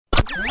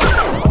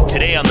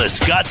Today on The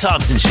Scott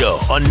Thompson Show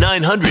on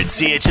 900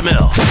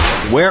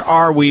 CHML. Where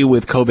are we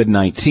with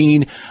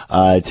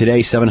COVID-19?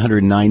 Today,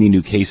 790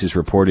 new cases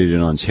reported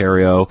in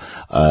Ontario,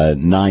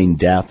 9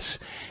 deaths.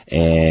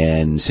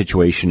 And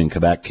situation in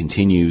Quebec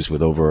continues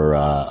with over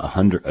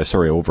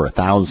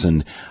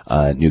 1,000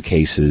 new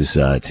cases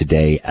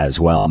today as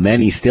well.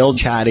 Many still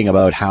chatting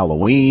about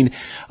Halloween.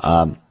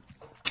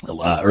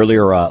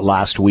 Earlier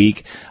last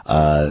week,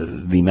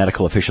 the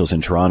medical officials in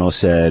Toronto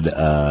said,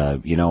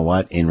 you know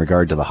what, in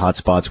regard to the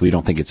hotspots, we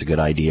don't think it's a good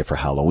idea for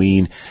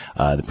Halloween.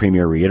 The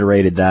Premier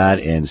reiterated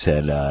that and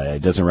said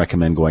it doesn't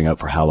recommend going out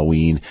for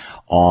Halloween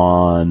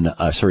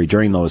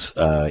during those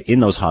in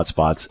those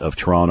hotspots of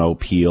Toronto,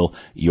 Peel,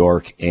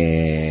 York,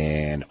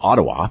 and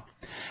Ottawa.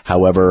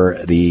 However,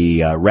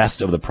 the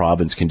rest of the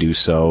province can do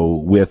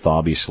so with,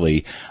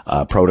 obviously,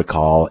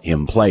 protocol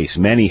in place.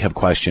 Many have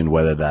questioned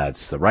whether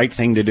that's the right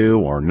thing to do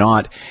or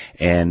not.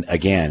 And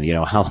again, you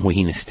know,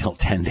 Halloween is still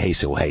 10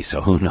 days away,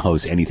 so who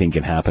knows? Anything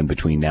can happen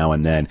between now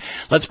and then.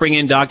 Let's bring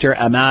in Dr.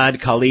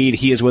 Ahmad Khalid.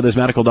 He is with us,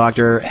 medical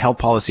doctor, health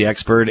policy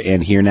expert,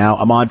 and here now.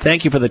 Ahmad,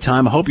 thank you for the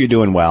time. I hope you're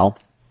doing well.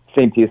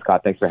 Same to you,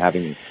 Scott. Thanks for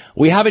having me.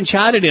 We haven't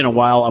chatted in a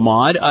while,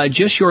 Ahmad.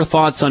 Just your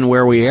thoughts on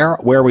where we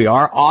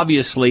are.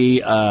 Obviously,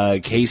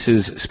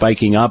 cases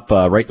spiking up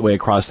right the way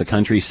across the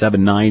country,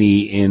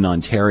 790 in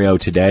Ontario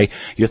today.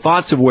 Your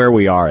thoughts of where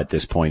we are at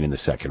this point in the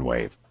second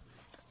wave?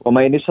 Well,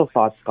 my initial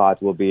thoughts,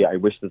 Scott, will be I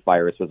wish this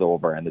virus was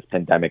over and this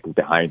pandemic was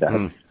behind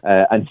us.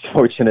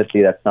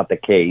 Unfortunately, that's not the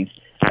case.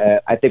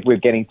 I think we're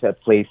getting to a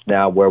place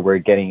now where we're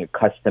getting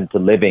accustomed to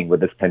living with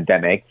this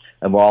pandemic,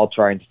 and we're all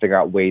trying to figure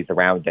out ways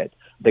around it.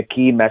 The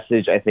key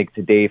message, I think,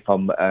 today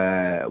from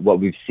what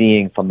we've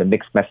seen from the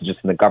mixed messages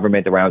from the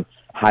government around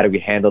how do we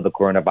handle the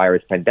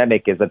coronavirus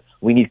pandemic is that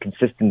we need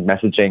consistent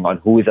messaging on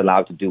who is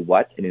allowed to do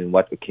what and in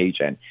what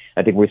occasion.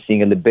 I think we're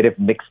seeing a little bit of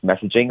mixed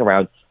messaging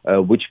around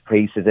which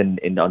places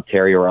in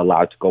Ontario are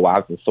allowed to go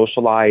out and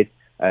socialize.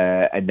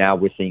 And now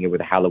we're seeing it with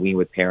Halloween,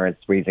 with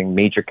parents raising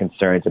major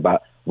concerns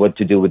about what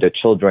to do with their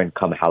children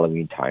come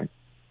Halloween time.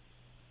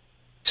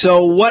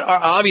 So what are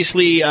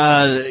obviously,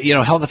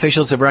 health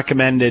officials have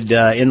recommended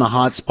in the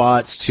hot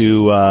spots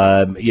to,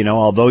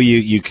 although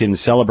you can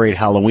celebrate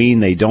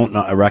Halloween, they don't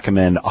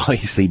recommend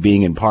obviously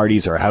being in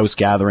parties or house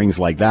gatherings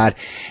like that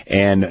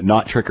and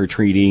not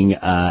trick-or-treating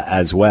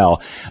as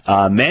well.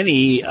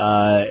 Many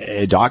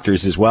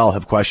doctors as well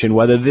have questioned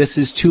whether this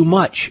is too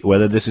much,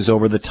 whether this is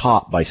over the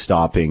top by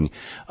stopping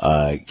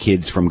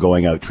kids from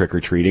going out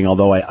trick-or-treating,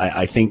 although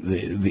I think,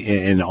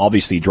 and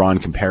obviously drawn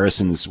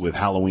comparisons with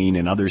Halloween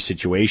and other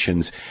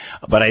situations.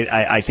 But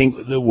I think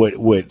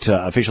what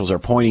officials are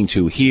pointing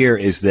to here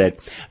is that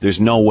there's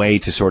no way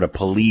to sort of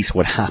police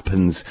what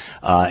happens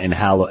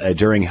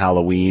during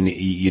Halloween.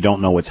 You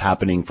don't know what's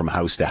happening from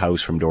house to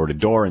house, from door to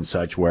door, and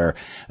such. Where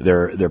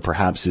there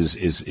perhaps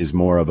is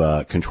more of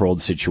a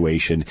controlled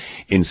situation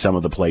in some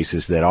of the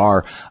places that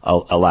are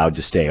allowed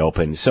to stay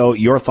open. So,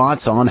 your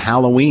thoughts on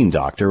Halloween,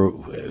 Doctor?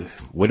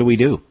 What do we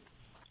do?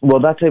 Well,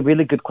 that's a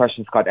really good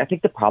question, Scott. I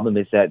think the problem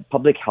is that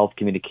public health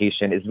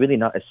communication is really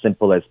not as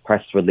simple as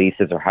press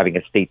releases or having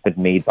a statement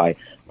made by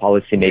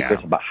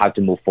policymakers about how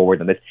to move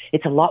forward on this.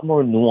 It's a lot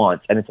more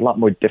nuanced and it's a lot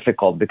more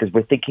difficult because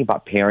we're thinking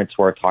about parents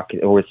who are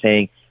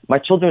saying, my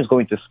children is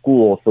going to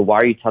school, so why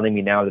are you telling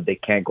me now that they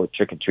can't go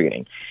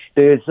trick-or-treating?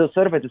 There's a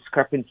sort of a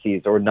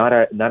discrepancies or not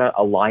an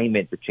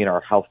alignment between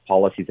our health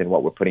policies and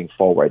what we're putting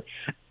forward.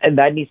 And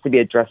that needs to be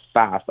addressed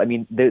fast. I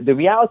mean, the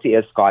reality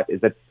is, Scott, is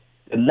that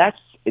the less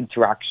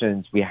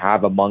interactions we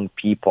have among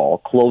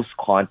people, close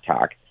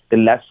contact, the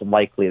less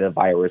likely the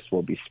virus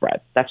will be spread.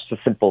 That's a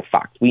simple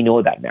fact. We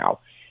know that now.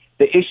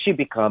 The issue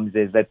becomes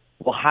is that,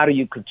 well, how do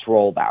you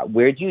control that?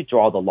 Where do you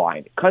draw the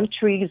line?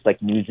 Countries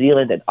like New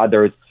Zealand and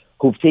others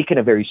who've taken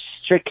a very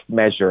strict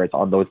measures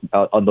on those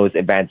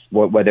events,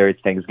 whether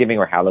it's Thanksgiving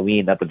or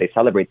Halloween, not that they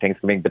celebrate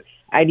Thanksgiving, but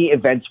any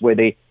events where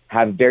they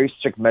have very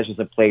strict measures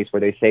in place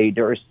where they say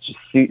there is just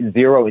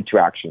zero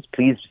interactions.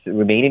 Please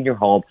remain in your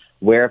home,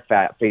 wear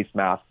a face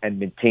mask, and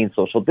maintain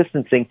social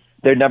distancing.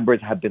 Their numbers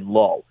have been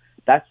low.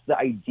 That's the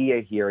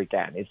idea here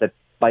again, is that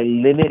by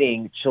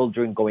limiting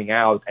children going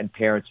out and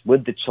parents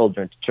with the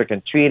children to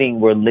trick-or-treating,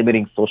 we're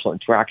limiting social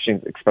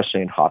interactions,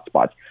 especially in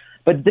hotspots.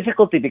 But the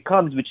difficulty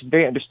becomes, which is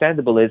very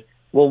understandable, is,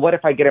 well, what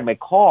if I get in my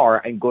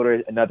car and go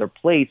to another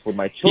place with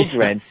my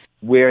children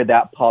where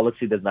that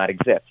policy does not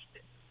exist?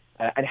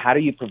 And how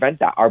do you prevent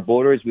that?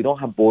 We don't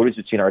have borders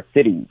between our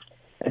cities.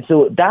 And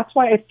so that's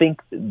why I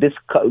think this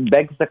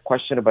begs the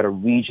question about a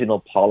regional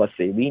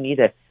policy. We need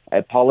a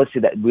policy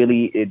that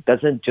really, it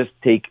doesn't just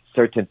take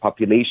certain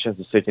populations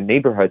or certain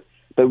neighborhoods,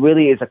 but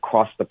really is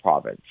across the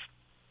province.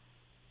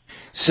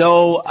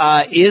 So,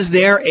 is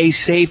there a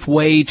safe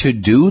way to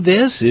do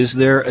this? Is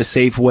there a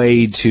safe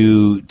way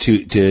to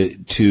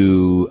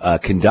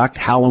conduct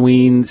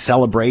Halloween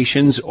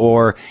celebrations,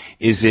 or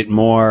is it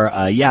more,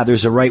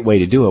 there's a right way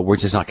to do it, we're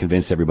just not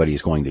convinced everybody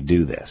is going to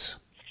do this?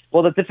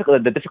 Well,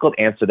 the difficult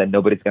answer that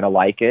nobody's going to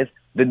like is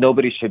that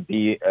nobody should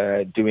be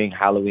doing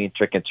Halloween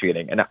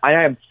trick-or-treating. And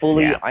I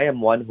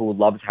am one who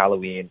loves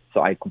Halloween,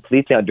 so I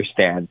completely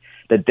understand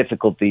the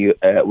difficulty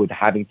with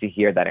having to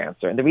hear that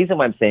answer. And the reason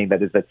why I'm saying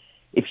that is that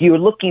if you're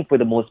looking for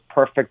the most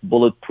perfect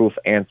bulletproof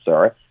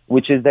answer,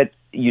 which is that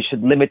you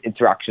should limit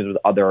interactions with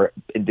other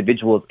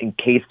individuals in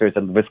case there's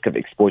a risk of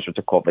exposure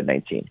to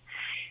COVID-19.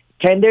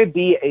 Can there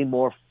be a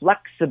more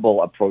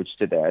flexible approach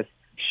to this?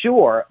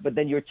 Sure, but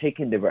then you're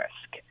taking the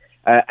risk.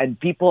 And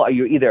people,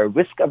 you're either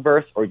risk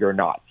averse or you're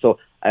not. So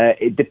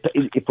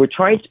if we're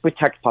trying to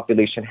protect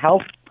population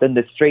health, then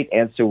the straight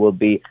answer will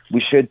be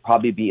we should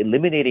probably be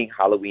eliminating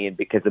Halloween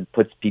because it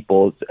puts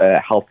people's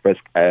health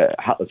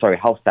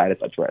status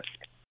at risk.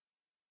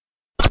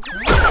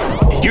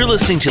 You're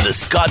listening to the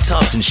Scott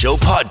Thompson Show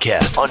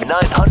podcast on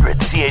 900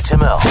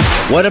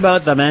 CHML. What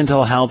about the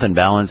mental health and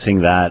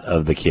balancing that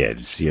of the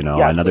kids? You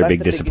know, another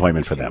big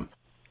disappointment for them.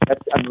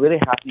 I'm really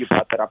happy you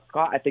brought that up,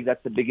 Scott. I think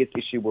that's the biggest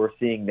issue we're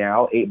seeing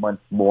now, 8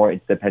 months more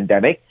into the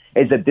pandemic,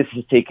 is that this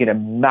has taken a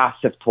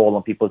massive toll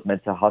on people's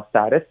mental health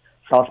status.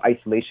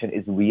 Self-isolation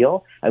is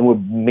real, and we're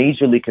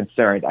majorly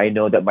concerned. I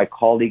know that my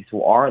colleagues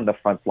who are on the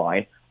front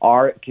line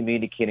are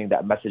communicating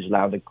that message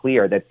loud and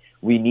clear that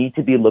we need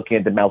to be looking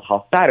at the mental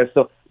health status.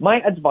 So my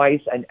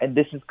advice, and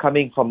this is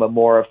coming from a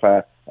more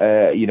of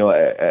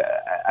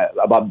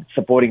about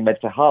supporting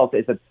mental health,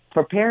 is that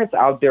for parents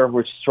out there who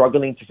are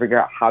struggling to figure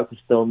out how to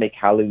still make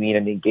Halloween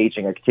an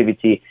engaging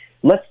activity,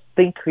 let's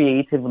think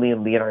creatively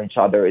and lean on each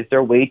other. Is there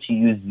a way to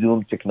use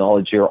Zoom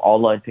technology or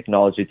online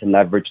technology to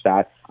leverage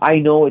that? I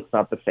know it's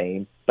not the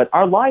same, but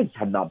our lives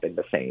have not been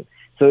the same.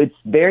 So it's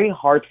very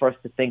hard for us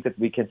to think that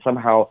we can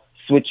somehow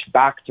switch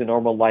back to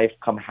normal life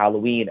come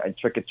Halloween and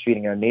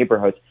trick-or-treating in our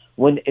neighborhoods,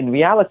 when in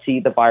reality,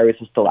 the virus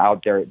is still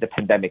out there, the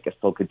pandemic is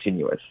still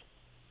continuous.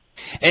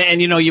 And,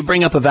 you know, you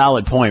bring up a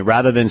valid point.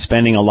 Rather than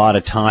spending a lot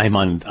of time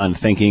on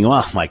thinking,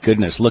 oh, my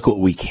goodness, look what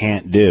we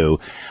can't do,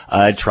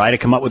 try to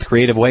come up with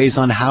creative ways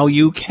on how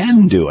you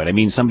can do it. I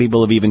mean, some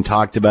people have even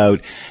talked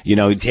about, you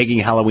know, taking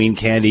Halloween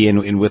candy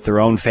and with their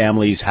own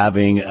families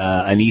having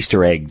an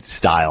Easter egg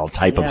style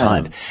type of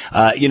hunt.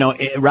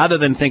 Rather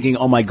than thinking,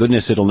 oh, my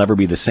goodness, it'll never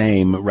be the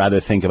same, rather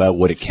think about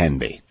what it can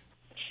be.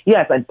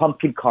 Yes, and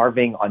pumpkin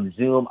carving on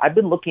Zoom. I've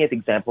been looking at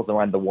examples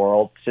around the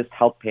world to just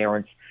help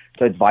parents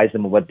to advise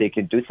them on what they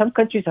can do. Some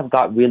countries have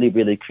got really,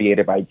 really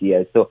creative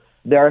ideas. So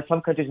there are some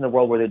countries in the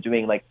world where they're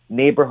doing like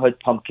neighborhood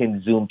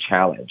pumpkin Zoom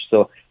challenge.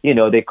 So, you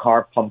know, they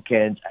carve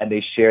pumpkins and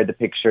they share the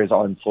pictures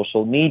on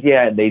social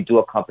media and they do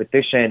a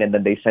competition and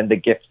then they send the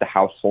gift to the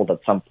household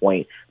at some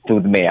point through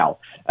the mail.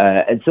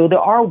 And so there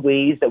are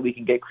ways that we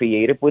can get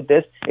creative with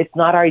this. It's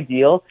not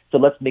ideal. So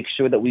let's make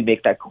sure that we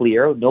make that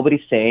clear.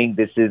 Nobody's saying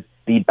this is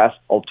the best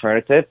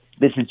alternative.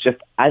 This is just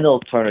an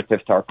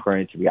alternative to our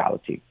current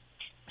reality.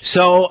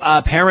 So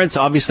parents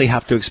obviously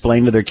have to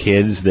explain to their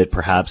kids that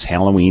perhaps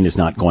Halloween is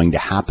not going to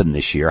happen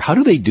this year. How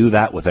do they do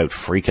that without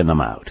freaking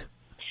them out?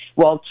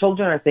 Well,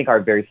 children, I think,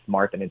 are very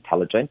smart and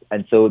intelligent,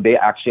 and so they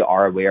actually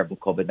are aware of the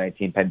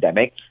COVID-19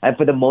 pandemic. And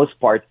for the most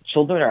part,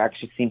 children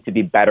actually seem to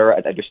be better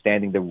at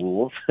understanding the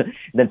rules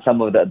than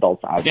some of the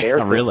adults out there.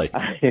 Yeah, really?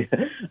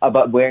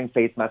 About wearing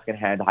face mask and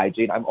hand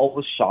hygiene. I'm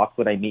always shocked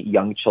when I meet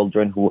young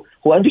children who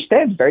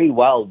understand very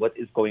well what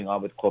is going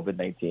on with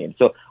COVID-19.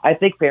 So I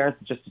think parents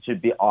just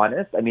should be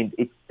honest. I mean,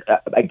 it's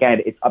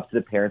it's up to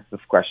the parents'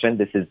 discretion.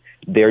 This is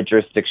their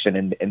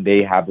jurisdiction, and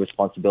they have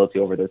responsibility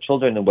over their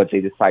children, and what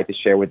they decide to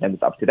share with them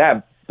is up to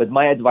them. But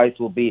my advice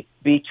will be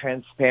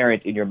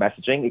transparent in your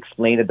messaging.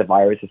 Explain that the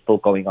virus is still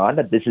going on,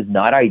 that this is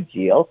not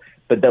ideal,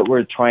 but that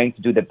we're trying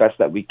to do the best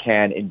that we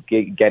can in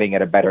getting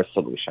at a better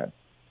solution.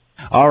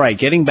 All right,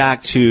 getting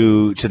back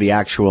to the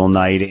actual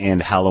night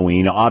and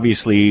Halloween,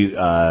 obviously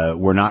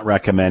we're not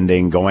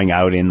recommending going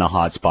out in the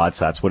hot spots.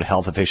 That's what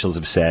health officials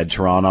have said.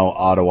 Toronto,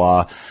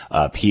 Ottawa,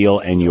 Peel,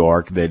 and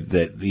York,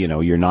 that you know,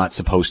 you're not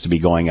supposed to be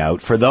going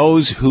out. For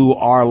those who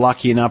are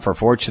lucky enough or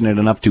fortunate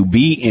enough to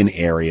be in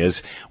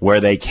areas where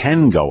they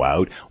can go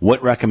out,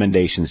 what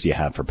recommendations do you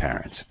have for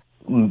parents?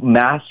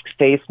 Masks,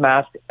 face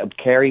mask,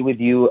 carry with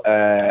you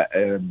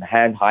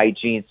hand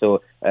hygiene,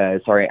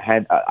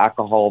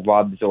 alcohol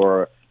rubs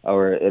or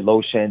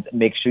lotions.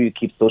 Make sure you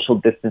keep social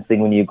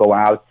distancing when you go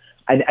out.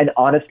 And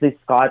honestly,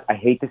 Scott, I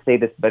hate to say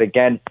this, but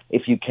again,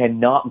 if you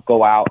cannot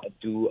go out and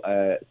do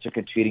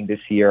trick-or-treating this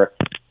year,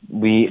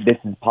 this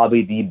is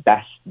probably the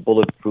best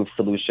bulletproof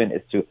solution,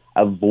 is to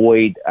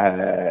avoid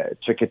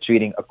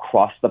trick-or-treating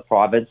across the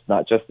province,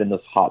 not just in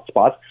those hot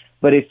spots.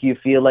 But if you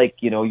feel like,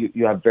 you know,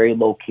 you have very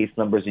low case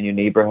numbers in your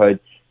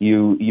neighborhood,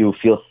 you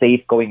feel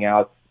safe going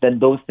out, then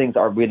those things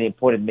are really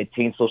important.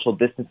 Maintain social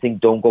distancing.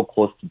 Don't go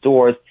close to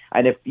doors.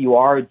 And if you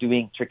are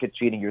doing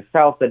trick-or-treating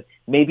yourself, then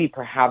maybe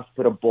perhaps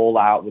put a bowl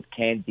out with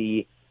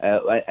candy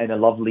and a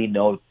lovely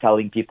note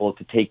telling people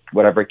to take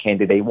whatever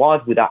candy they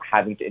want without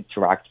having to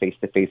interact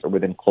face-to-face or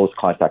within close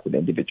contact with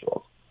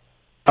individuals.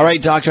 All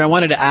right, doctor, I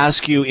wanted to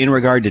ask you in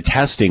regard to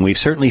testing. We've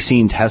certainly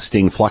seen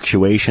testing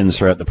fluctuations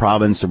throughout the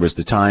province. There was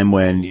the time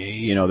when,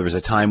 there was a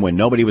time when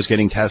nobody was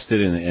getting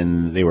tested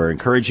and they were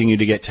encouraging you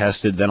to get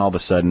tested. Then all of a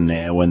sudden,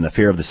 when the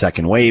fear of the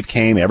second wave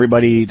came,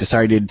 everybody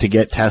decided to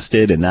get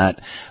tested, and that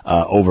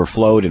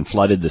overflowed and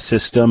flooded the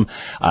system.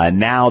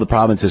 Now the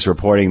province is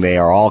reporting they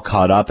are all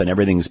caught up and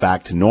everything's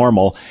back to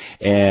normal.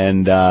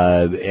 And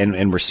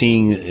we're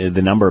seeing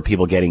the number of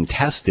people getting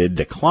tested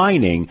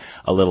declining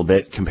a little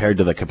bit compared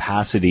to the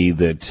capacity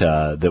that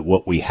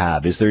what we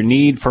have. Is there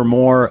need for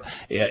more?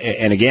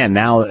 And again,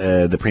 now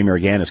the Premier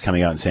again is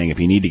coming out and saying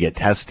if you need to get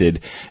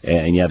tested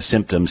and you have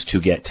symptoms,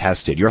 to get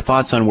tested. Your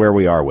thoughts on where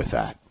we are with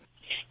that?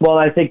 Well,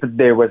 I think that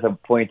there was a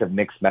point of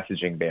mixed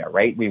messaging there,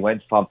 right? We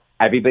went from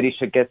everybody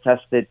should get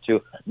tested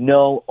to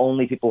no,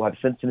 only people who have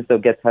symptoms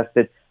don't get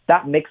tested.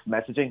 That mixed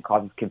messaging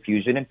causes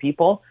confusion in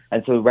people.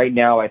 And so right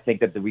now, I think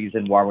that the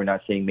reason why we're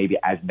not seeing maybe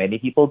as many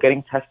people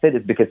getting tested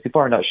is because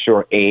people are not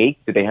sure, A,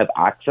 do they have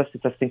access to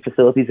testing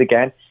facilities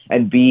again?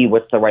 And B,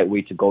 what's the right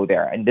way to go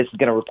there? And this is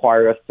going to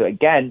require us to,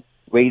 again,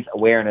 raise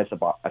awareness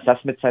about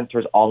assessment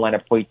centers, online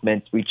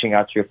appointments, reaching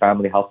out to your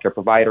family healthcare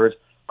providers,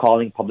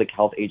 calling public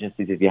health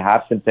agencies if you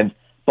have symptoms.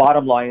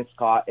 Bottom line,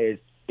 Scott, is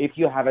if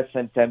you have a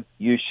symptom,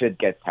 you should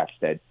get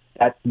tested.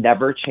 That's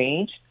never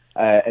changed.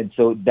 And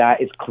so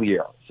that is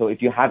clear. So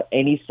if you have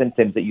any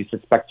symptoms that you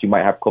suspect you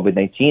might have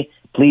COVID-19,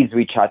 please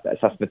reach out to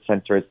assessment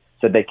centers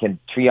so they can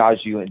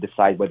triage you and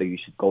decide whether you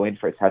should go in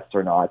for a test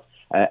or not.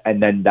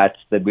 And then that's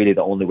really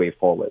the only way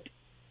forward.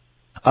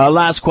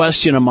 Last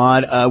question,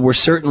 Ahmad. We're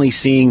certainly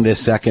seeing this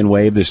second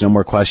wave. There's no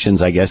more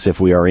questions, I guess, if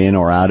we are in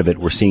or out of it.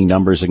 We're seeing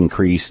numbers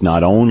increase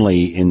not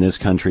only in this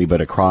country, but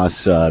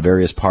across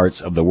various parts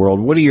of the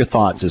world. What are your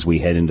thoughts as we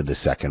head into the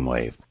second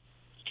wave?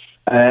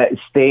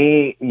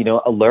 Stay,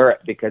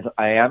 alert, because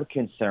I am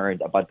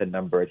concerned about the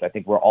numbers. I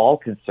think we're all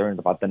concerned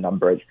about the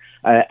numbers.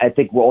 I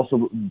think we're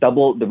also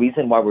the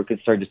reason why we're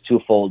concerned is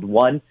twofold.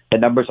 One, the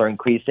numbers are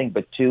increasing,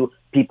 but two,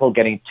 people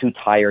getting too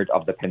tired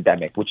of the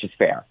pandemic, which is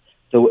fair.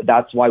 So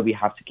that's why we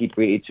have to keep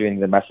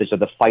reiterating the message that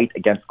the fight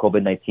against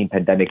COVID-19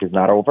 pandemic is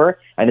not over,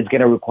 and it's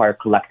going to require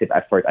collective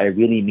effort. I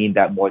really mean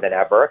that more than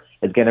ever.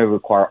 It's going to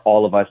require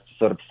all of us to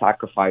sort of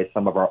sacrifice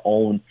some of our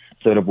own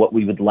sort of what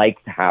we would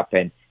like to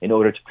happen in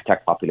order to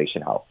protect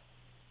population health.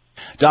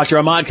 Dr.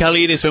 Ahmad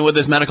Khalid has been with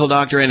us, medical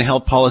doctor and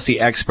health policy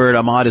expert.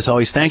 Ahmad, as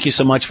always, thank you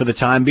so much for the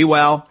time. Be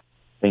well.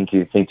 Thank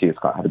you. Thank you,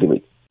 Scott. Have a good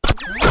week.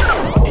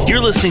 You're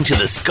listening to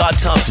the Scott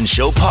Thompson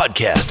Show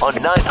podcast on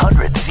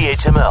 900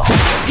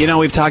 CHML.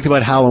 We've talked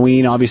about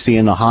Halloween, obviously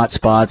in the hot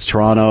spots,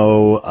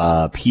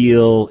 Toronto,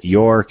 Peel,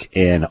 York,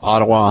 and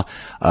Ottawa.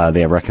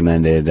 They have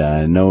recommended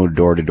no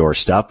door-to-door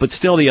stuff, but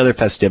still the other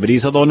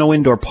festivities, although no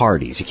indoor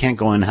parties. You can't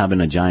go in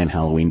having a giant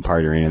Halloween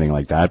party or anything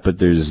like that, but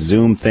there's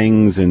Zoom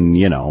things and,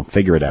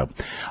 figure it out.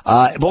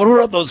 But what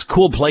about those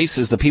cool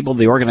places,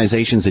 the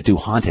organizations that do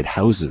haunted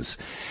houses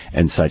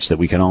and such that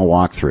we can all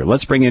walk through?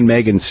 Let's bring in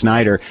Megan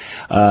Snyder,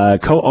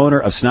 co-owner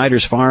of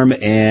Snyder's Farm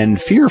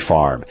and Fear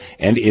Farm,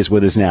 and is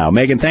with us now.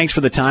 Megan, thanks for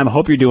the time. I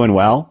hope you're doing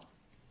well.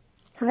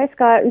 Hi,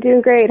 Scott. I'm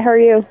doing great. How are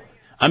you?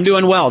 I'm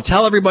doing well.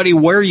 Tell everybody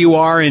where you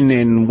are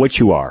and what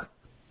you are.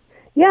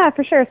 Yeah,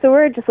 for sure. So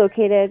we're just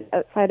located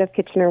outside of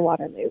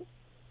Kitchener-Waterloo.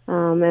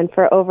 And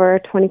for over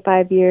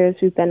 25 years,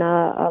 we've been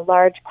a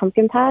large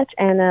pumpkin patch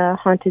and a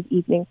haunted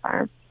evening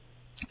farm.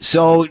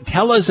 So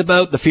tell us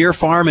about the Fear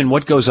Farm and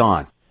what goes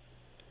on.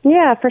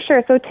 Yeah, for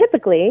sure. So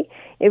typically,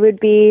 it would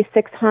be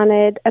 6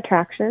 haunted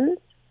attractions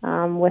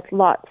with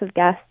lots of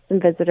guests and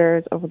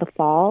visitors over the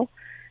fall.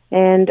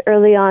 And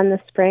early on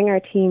this spring, our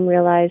team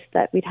realized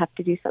that we'd have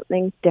to do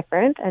something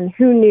different. And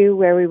who knew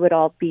where we would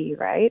all be,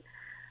 right,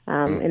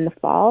 in the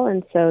fall.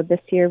 And so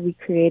this year, we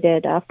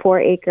created a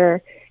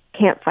 4-acre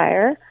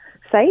campfire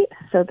site.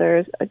 So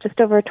there's just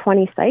over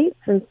 20 sites.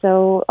 And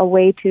so a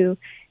way to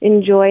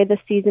enjoy the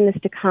season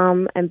is to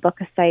come and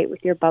book a site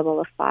with your bubble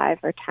of 5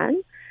 or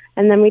 10.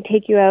 And then we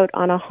take you out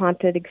on a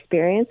haunted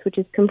experience, which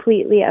is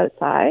completely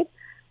outside.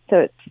 So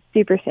it's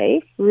super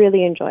safe,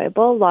 really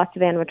enjoyable, lots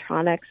of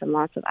animatronics and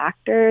lots of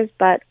actors,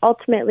 but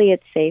ultimately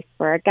it's safe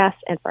for our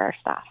guests and for our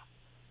staff.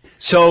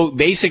 So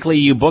basically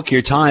you book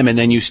your time and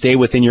then you stay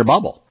within your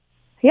bubble.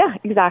 Yeah,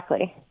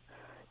 exactly.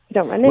 You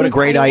don't run into anyone. What a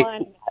great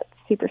idea.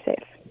 It's super safe.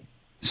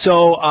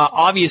 So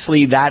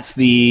obviously that's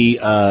the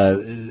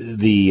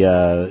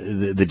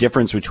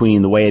difference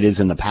between the way it is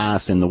in the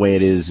past and the way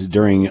it is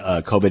during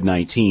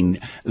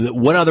COVID-19.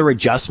 What other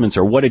adjustments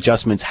or what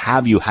adjustments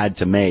have you had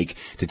to make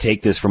to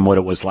take this from what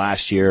it was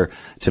last year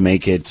to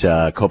make it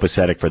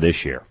copacetic for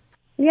this year?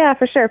 Yeah,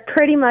 for sure.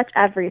 Pretty much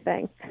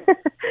everything.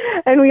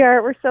 And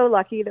we're so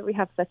lucky that we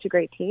have such a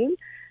great team.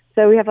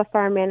 So we have a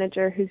farm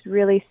manager who's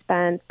really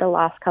spent the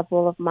last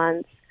couple of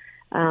months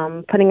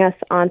putting us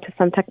onto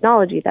some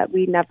technology that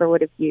we never would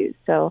have used.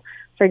 So,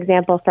 for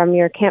example, from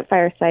your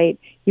campfire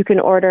site, you can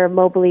order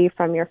mobily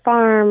from your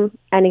farm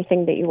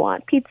anything that you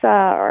want, pizza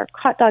or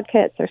hot dog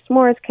kits or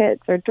s'mores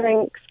kits or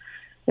drinks.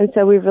 And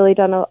so we've really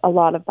done a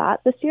lot of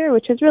that this year,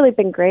 which has really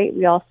been great.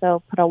 We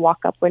also put a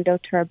walk-up window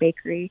to our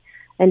bakery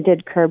and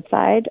did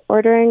curbside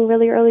ordering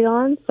really early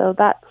on. So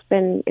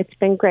it's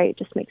been great.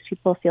 Just makes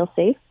people feel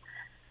safe.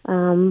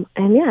 And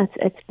yeah,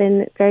 it's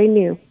been very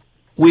new.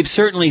 We've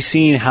certainly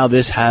seen how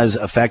this has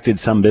affected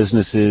some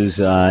businesses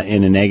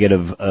in a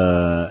negative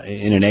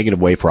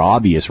way for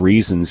obvious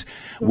reasons.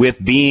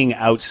 With being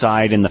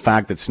outside and the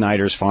fact that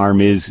Snyder's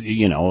Farm is,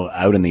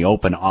 out in the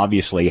open,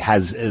 obviously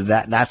has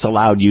that's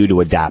allowed you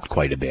to adapt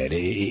quite a bit.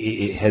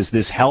 Has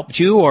this helped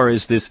you, or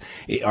is this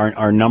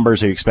are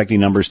numbers? Are you expecting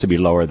numbers to be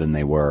lower than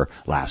they were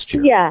last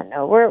year? Yeah,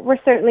 no,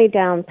 we're certainly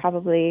down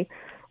probably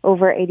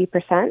over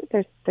 80%.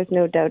 There's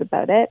no doubt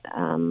about it.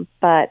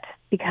 But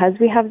because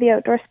we have the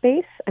outdoor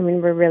space, I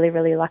mean, we're really,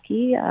 really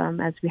lucky,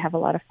 as we have a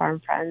lot of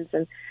farm friends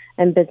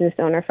and business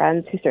owner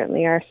friends who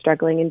certainly are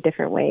struggling in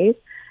different ways.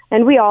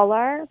 And we all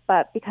are,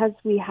 but because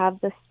we have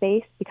the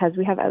space, because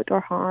we have outdoor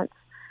haunts,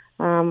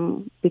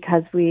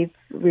 because we've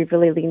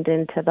really leaned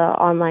into the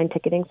online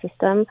ticketing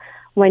system,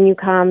 when you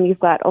come, you've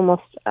got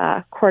almost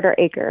a quarter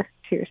acre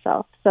to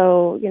yourself.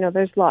 So,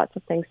 there's lots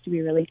of things to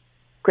be really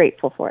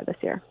grateful for this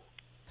year.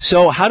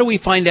 So how do we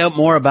find out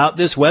more about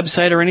this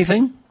website or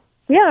anything?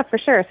 Yeah, for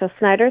sure. So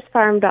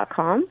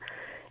snydersfarm.com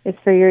is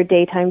for your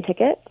daytime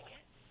tickets,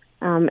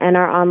 and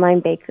our online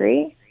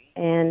bakery.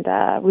 And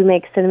we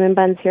make cinnamon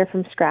buns here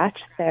from scratch.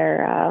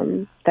 They're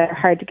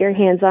hard to get your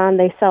hands on.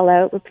 They sell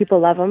out, but people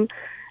love them.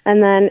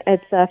 And then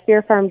it's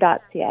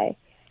fearfarm.ca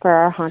for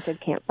our haunted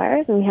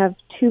campfires. And we have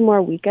 2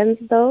 more weekends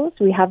of those.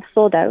 We have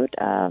sold out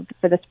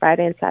for this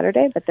Friday and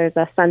Saturday, but there's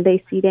a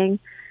Sunday seating,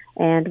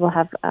 and we'll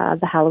have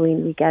the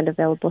Halloween weekend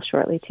available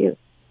shortly too.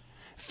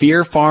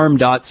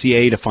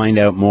 Fearfarm.ca to find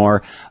out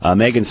more.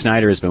 Megan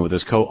Snyder has been with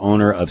us,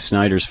 co-owner of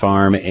Snyder's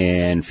Farm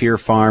and Fear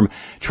Farm,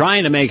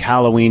 trying to make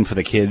Halloween for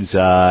the kids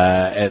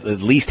at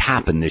least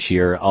happen this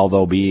year,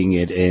 although being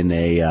it in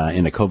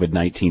a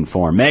COVID-19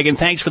 form. Megan,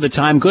 thanks for the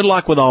time. Good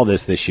luck with all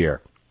this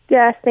year.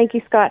 Yes, thank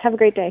you, Scott. Have a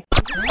great day.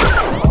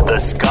 The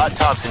Scott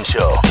Thompson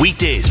Show,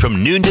 weekdays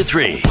from noon to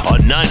 3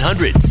 on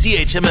 900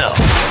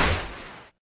 CHML.